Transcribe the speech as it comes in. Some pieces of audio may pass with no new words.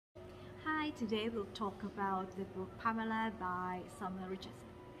Hi, today we'll talk about the book Pamela by Samuel Richardson.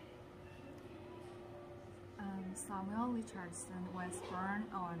 Samuel Richardson was born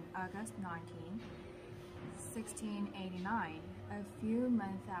on August 19, 1689, a few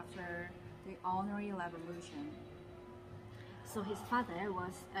months after the Honorary Revolution. So his father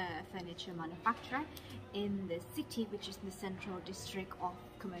was a furniture manufacturer in the city, which is the central district of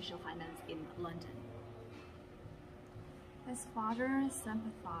commercial finance in London. His father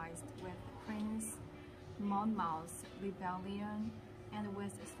sympathized with Prince Monmouth's rebellion and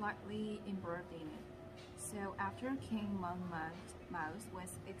was slightly involved in it. So after King Monmouth was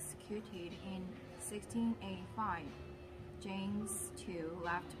executed in 1685, James II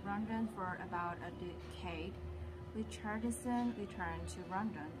left London for about a decade. Richardson returned to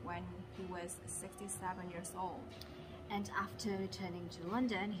London when he was 67 years old. And after returning to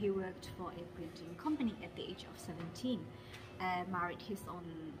London, he worked for a printing company at the age of 17, married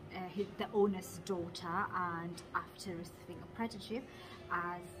the owner's daughter, and after receiving apprenticeship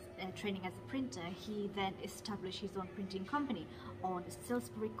as training as a printer, he then established his own printing company on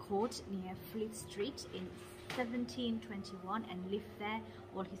Salisbury Court near Fleet Street in 1721 and lived there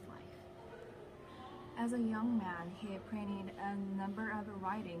all his life. As a young man, he printed a number of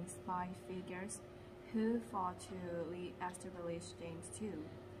writings by figures who fought to re-establish James II,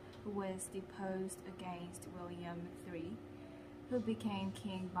 who was deposed against William III, who became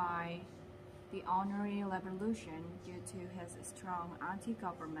king by the Honorary Revolution due to his strong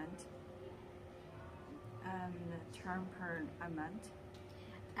anti-government temperament.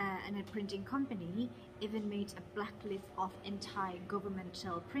 And a printing company even made a blacklist of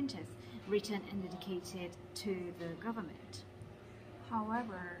anti-governmental printers written and dedicated to the government.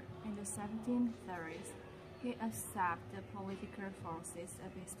 However, in the 1730s, he accepted the political forces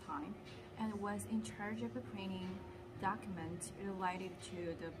of his time and was in charge of printing documents related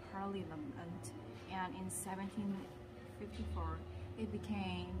to the Parliament, and in 1754, he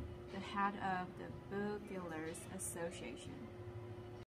became the head of the Book Dealers Association.